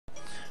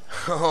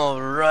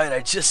Alright,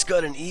 I just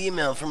got an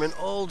email from an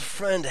old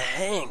friend,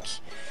 Hank.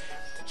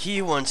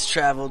 He once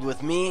traveled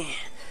with me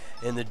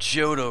in the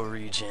Johto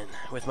region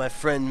with my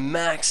friend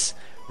Max,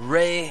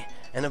 Ray,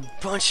 and a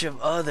bunch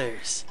of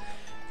others.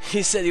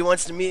 He said he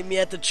wants to meet me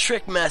at the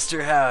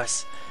Trickmaster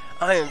house.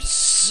 I am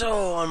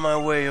so on my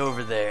way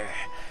over there.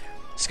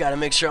 Just gotta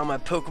make sure all my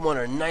Pokemon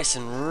are nice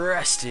and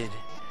rested.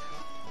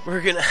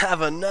 We're gonna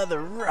have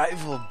another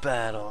rival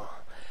battle.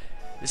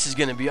 This is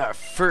gonna be our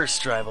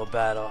first rival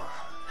battle.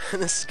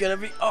 And this is gonna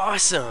be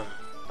awesome.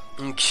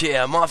 Okay,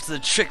 I'm off to the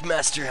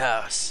Trickmaster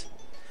house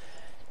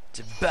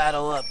to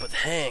battle up with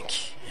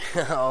Hank.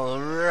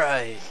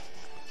 Alright.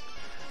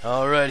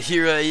 Alright,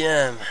 here I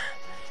am.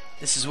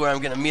 This is where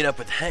I'm gonna meet up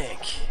with Hank.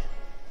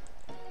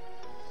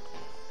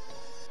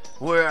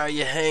 Where are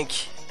you,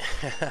 Hank?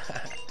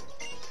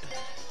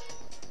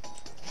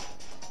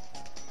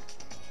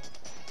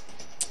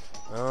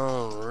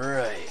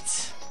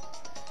 Alright.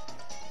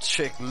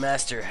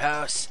 Trickmaster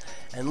house.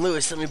 And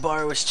Lewis, let me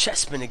borrow his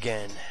chessman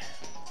again.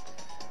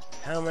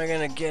 How am I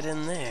gonna get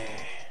in there?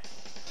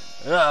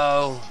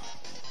 Uh-oh.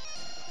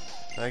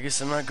 I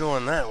guess I'm not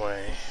going that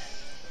way.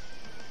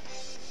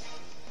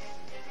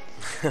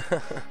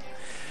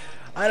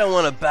 I don't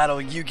want to battle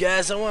you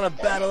guys. I want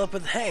to battle up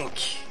with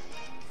Hank.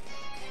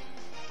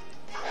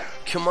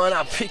 Come on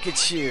out,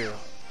 Pikachu.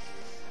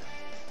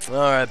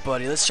 Alright,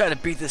 buddy. Let's try to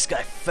beat this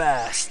guy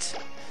fast.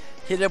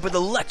 Hit it up with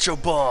Electro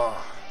Ball.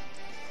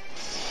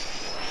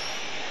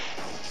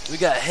 We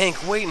got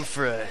Hank waiting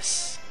for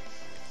us.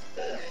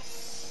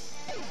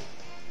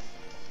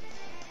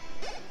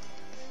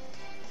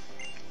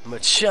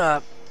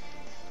 Machop.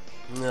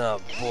 Oh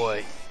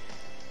boy.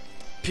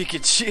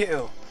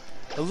 Pikachu.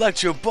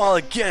 Electro Ball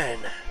again.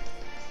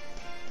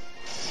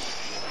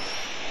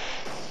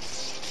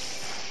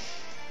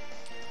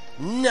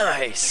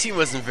 Nice. He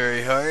wasn't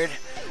very hard.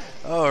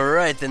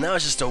 Alright, then that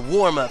was just a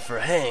warm-up for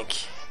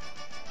Hank.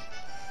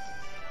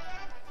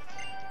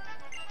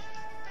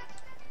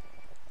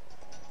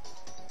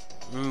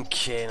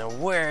 Okay, now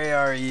where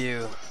are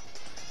you?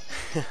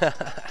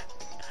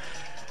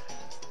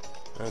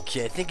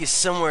 Okay, I think he's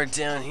somewhere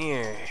down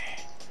here.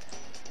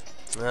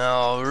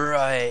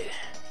 Alright.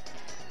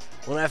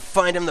 When I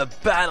find him, the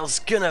battle's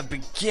gonna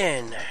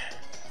begin.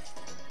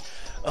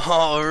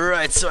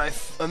 Alright, so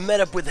I met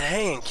up with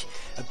Hank.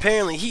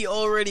 Apparently, he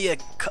already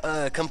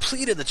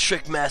completed the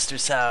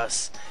Trickmaster's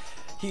house.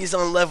 He's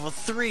on level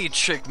 3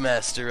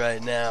 Trickmaster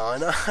right now,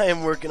 and I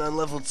am working on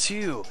level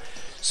 2.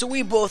 So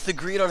we both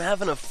agreed on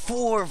having a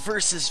 4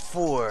 versus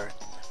 4.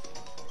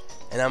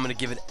 And I'm gonna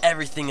give it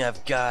everything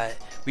I've got.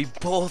 We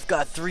both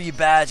got 3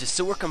 badges,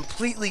 so we're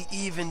completely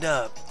evened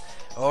up.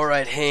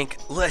 Alright, Hank,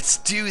 let's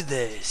do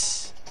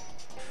this.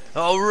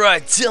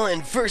 Alright,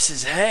 Dylan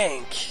versus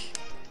Hank.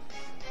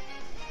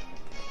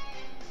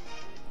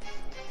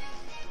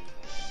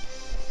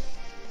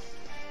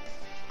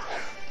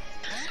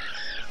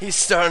 He's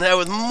starting out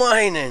with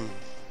mining.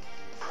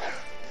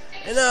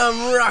 And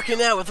I'm rocking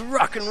out with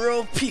Rock and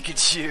Roll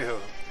Pikachu.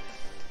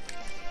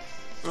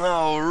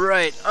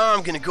 Alright,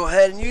 I'm gonna go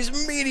ahead and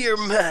use Meteor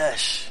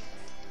Mash.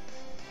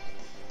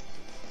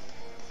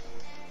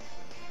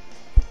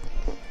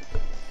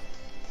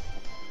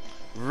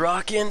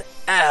 Rocking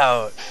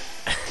out.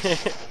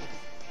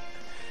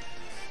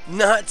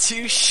 Not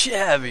too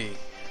shabby.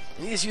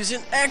 He's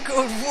using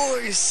Echoed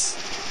Voice.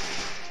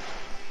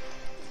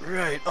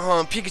 Right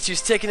on,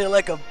 Pikachu's taking it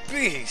like a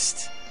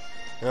beast.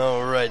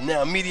 Alright,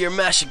 now Meteor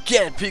Mash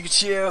again,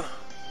 Pikachu.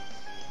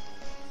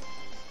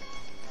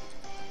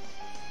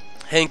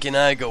 Hank and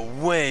I go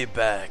way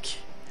back.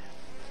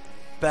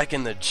 Back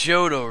in the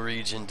Johto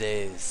region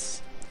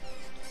days.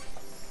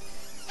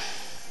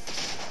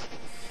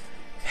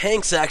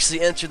 Hank's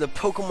actually entered the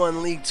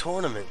Pokemon League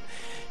tournament.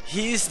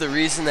 He's the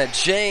reason that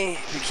Jay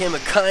became a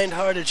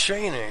kind-hearted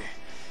trainer.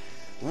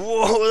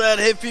 Whoa, that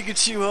hit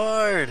Pikachu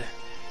hard.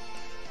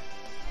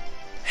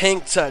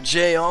 Hank taught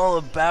Jay all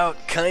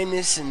about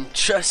kindness and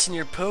trust in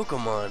your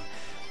Pokemon.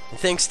 And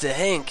thanks to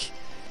Hank,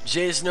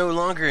 Jay is no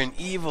longer an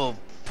evil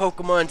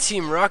Pokemon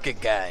Team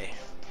Rocket guy.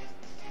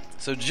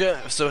 So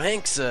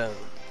Hank's got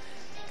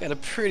a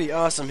pretty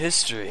awesome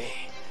history.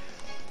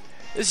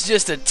 This is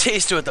just a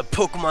taste of what the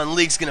Pokemon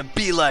League's gonna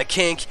be like,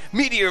 Hank.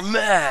 Meteor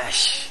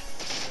Mash!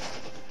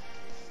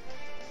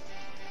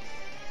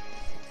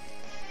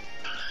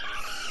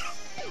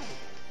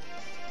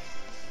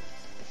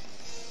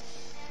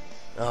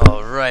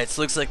 Alright,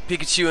 so looks like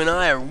Pikachu and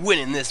I are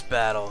winning this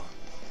battle.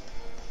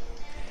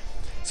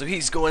 So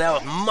he's going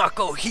out with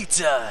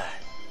Makuhita.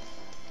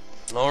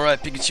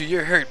 Alright, Pikachu,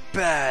 you're hurt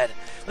bad.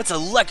 Let's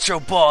Electro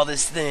Ball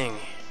this thing.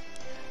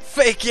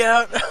 Fake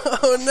out.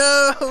 Oh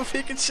no,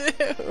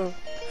 Pikachu.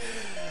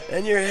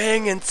 And you're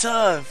hanging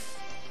tough.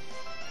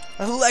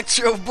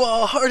 Electro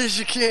Ball hard as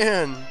you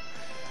can.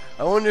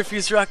 I wonder if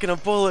he's rocking a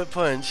bullet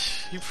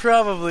punch. He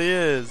probably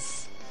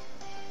is.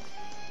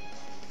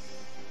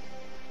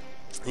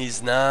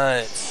 He's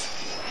not.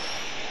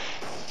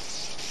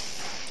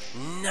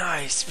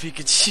 Nice,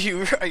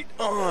 Pikachu, right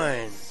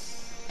on.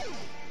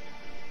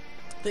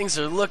 Things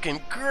are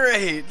looking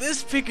great.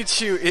 This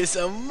Pikachu is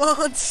a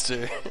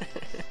monster.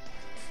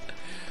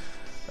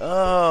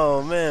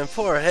 Oh man,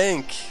 poor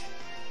Hank.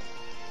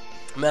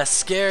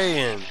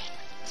 Mascarian.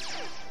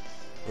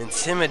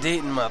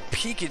 Intimidating my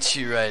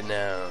Pikachu right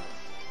now.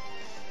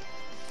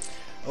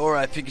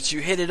 Alright,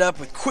 Pikachu, hit it up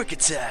with Quick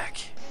Attack.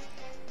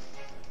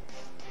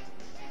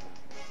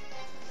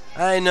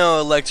 I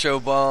know, Electro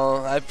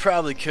Ball, I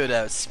probably could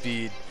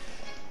outspeed,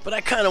 but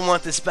I kinda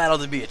want this battle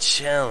to be a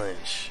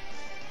challenge.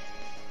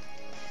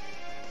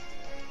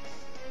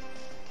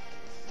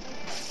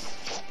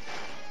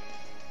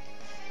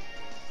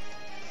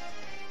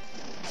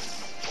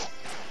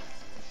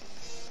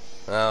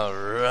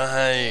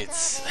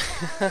 Alright.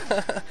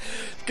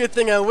 Good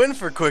thing I went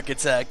for Quick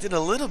Attack. Did a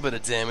little bit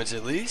of damage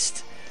at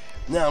least.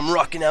 Now I'm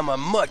rocking out my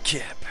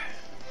Mudkip.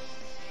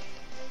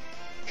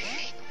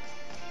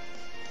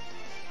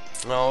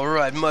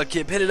 Alright,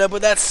 Mudkip, hit it up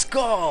with that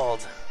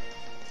Scald.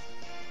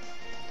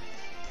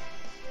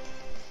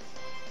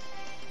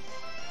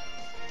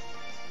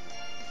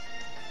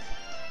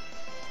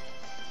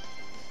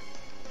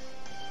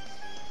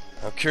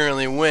 I'm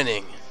currently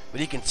winning, but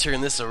he can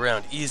turn this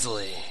around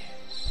easily.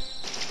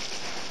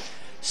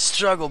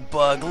 Struggle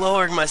Bug,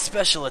 lowering my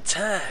special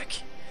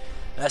attack.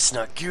 That's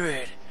not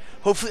good.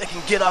 Hopefully I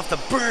can get off the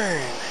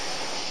burn.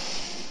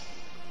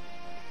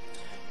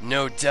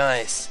 No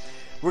dice.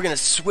 We're gonna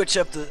switch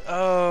up the...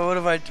 Oh, what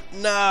have I...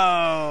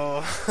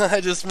 No!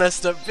 I just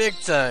messed up big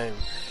time.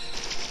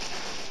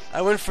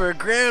 I went for a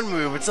ground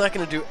move. It's not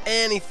gonna do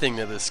anything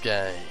to this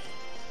guy.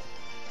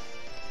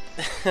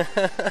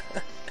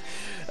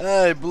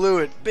 I blew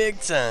it big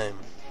time.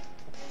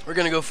 We're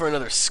gonna go for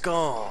another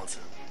Scald.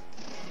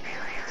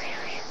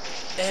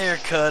 Air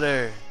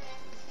Cutter.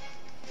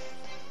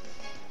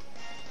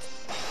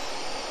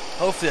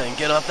 Hopefully I can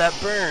get off that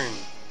burn.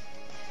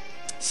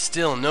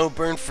 Still no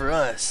burn for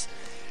us.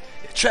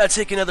 Try to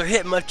take another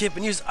hit, Mudkip,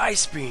 and use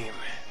Ice Beam.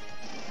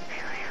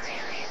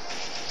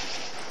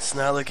 It's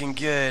not looking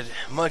good.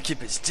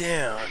 Mudkip is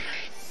down.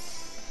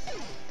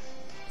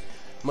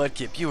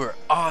 Mudkip, you are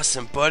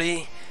awesome,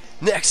 buddy.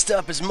 Next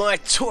up is my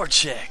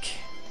Torchic.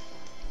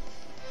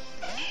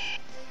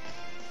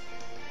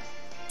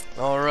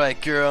 Alright,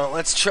 girl,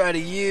 let's try to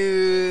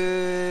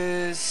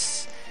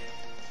use...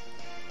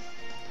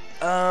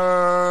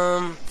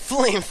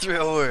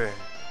 Flamethrower.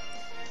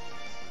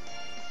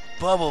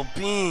 Bubble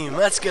Beam,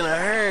 that's gonna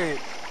hurt.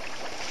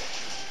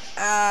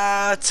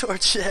 Ah,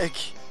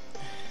 Torchic.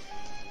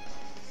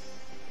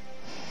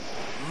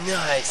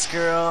 Nice,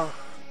 girl.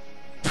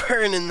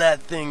 Burning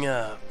that thing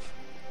up.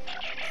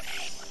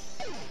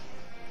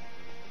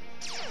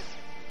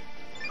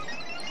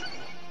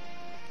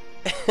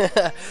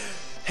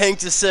 Hank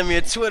just sent me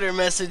a Twitter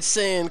message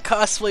saying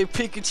cosplay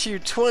Pikachu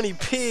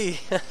 20p.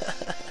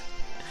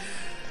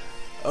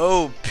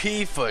 Oh,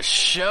 P for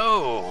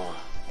show.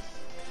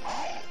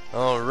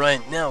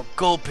 Alright, now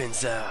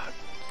Gulpin's out.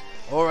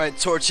 Alright,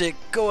 Torchic,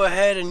 go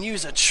ahead and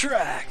use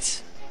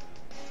Attract.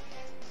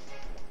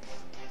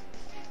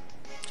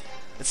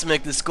 Let's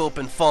make this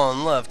Gulpin fall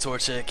in love,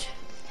 Torchic.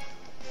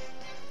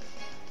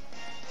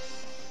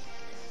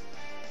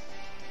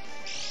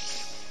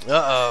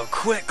 Uh-oh,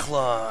 Quick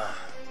Claw.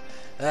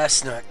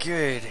 That's not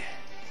good.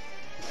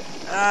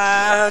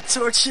 Ah,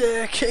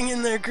 Torchic, hang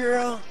in there,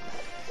 girl.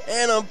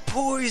 And I'm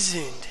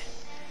poisoned.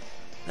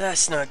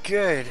 That's not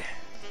good.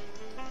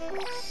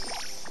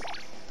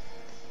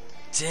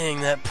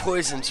 Dang, that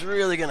poison's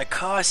really gonna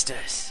cost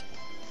us.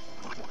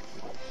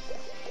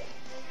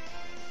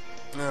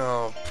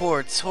 Oh,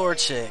 poor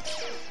Torchic.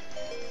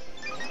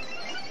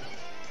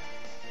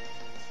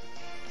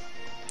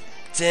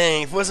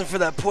 Dang, if it wasn't for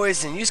that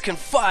poison, use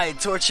Confide,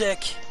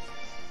 Torchic.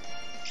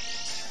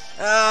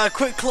 Ah,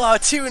 Quick Claw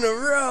 2 in a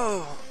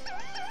row.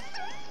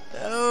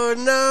 Oh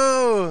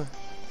no.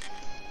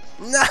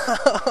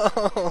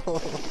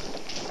 No.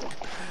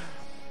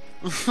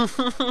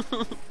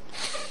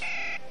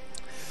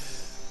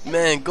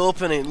 Man,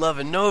 Gulpin ain't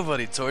loving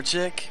nobody,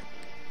 Torchic.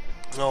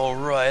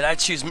 Alright, I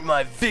choose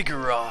my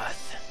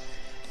Vigoroth.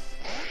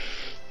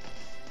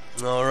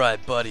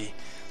 Alright, buddy.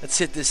 Let's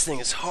hit this thing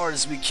as hard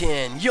as we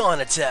can. Yawn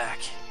Attack.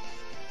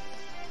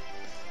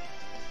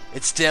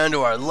 It's down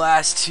to our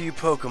last two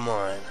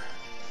Pokemon.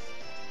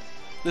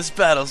 This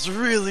battle's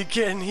really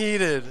getting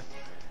heated.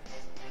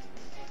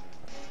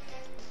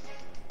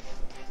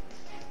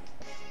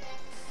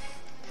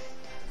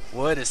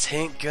 What is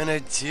Hank gonna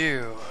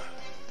do?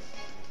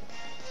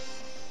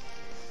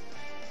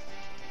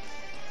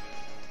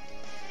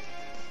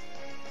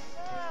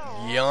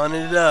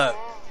 Yawning it up.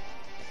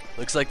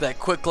 Looks like that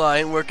Quick Claw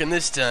ain't working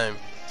this time.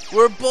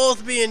 We're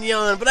both being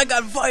yawned, but I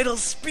got Vital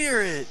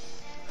Spirit.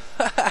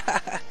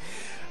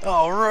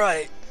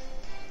 Alright.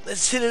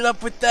 Let's hit it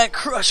up with that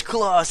Crush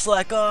Claw,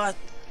 Slackoth.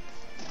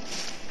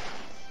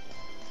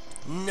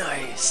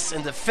 Nice.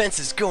 And the fence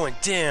is going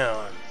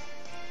down.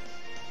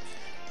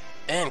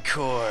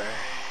 Encore.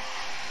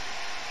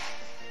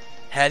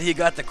 Had he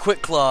got the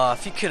Quick Claw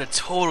off, he could have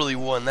totally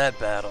won that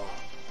battle.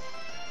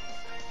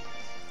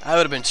 I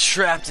would have been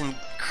trapped in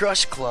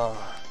Crush Claw.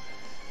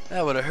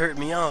 That would have hurt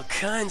me all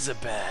kinds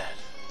of bad.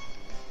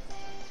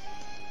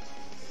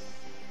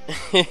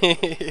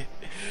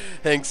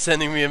 Hank's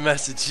sending me a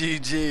message,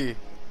 GG.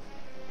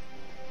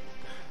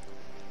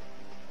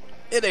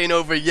 It ain't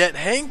over yet,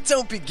 Hank.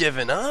 Don't be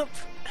giving up.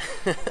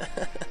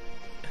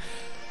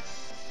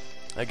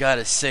 I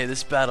gotta say,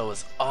 this battle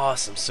was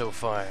awesome so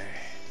far.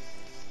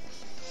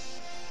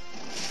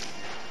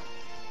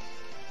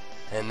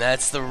 And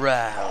that's the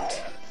round.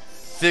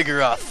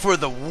 Vigoroth for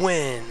the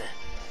win.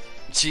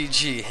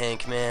 GG,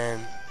 Hank,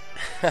 man.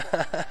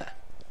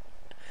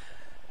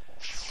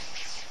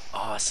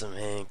 Awesome,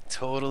 Hank.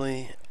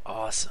 Totally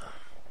awesome.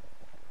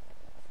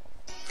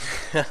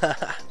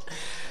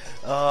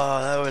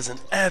 Oh, that was an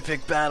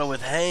epic battle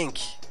with Hank.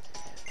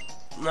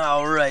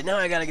 Alright, now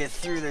I gotta get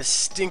through this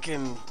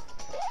stinking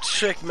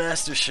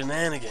Trickmaster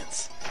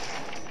shenanigans.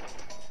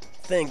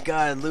 Thank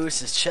God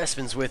Lewis's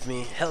Chessman's with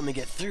me. Help me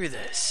get through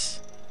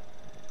this.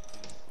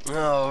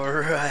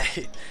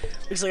 Alright.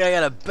 Looks like I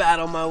gotta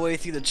battle my way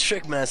through the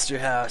Trickmaster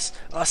house.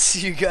 I'll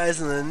see you guys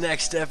in the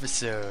next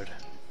episode.